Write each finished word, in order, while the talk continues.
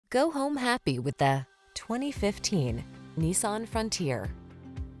Go home happy with the 2015 Nissan Frontier.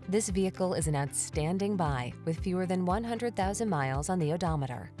 This vehicle is an outstanding buy with fewer than 100,000 miles on the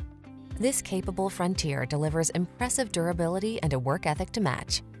odometer. This capable Frontier delivers impressive durability and a work ethic to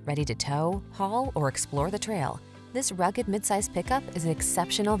match. Ready to tow, haul, or explore the trail, this rugged midsize pickup is an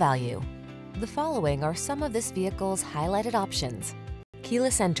exceptional value. The following are some of this vehicle's highlighted options: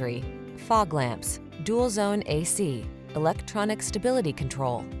 keyless entry, fog lamps, dual zone AC, electronic stability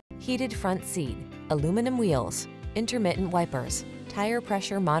control, heated front seat, aluminum wheels, intermittent wipers, tire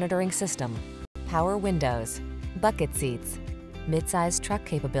pressure monitoring system, power windows, bucket seats, midsize truck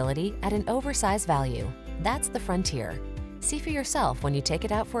capability at an oversized value. That's the Frontier. See for yourself when you take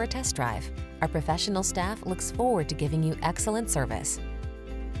it out for a test drive. Our professional staff looks forward to giving you excellent service.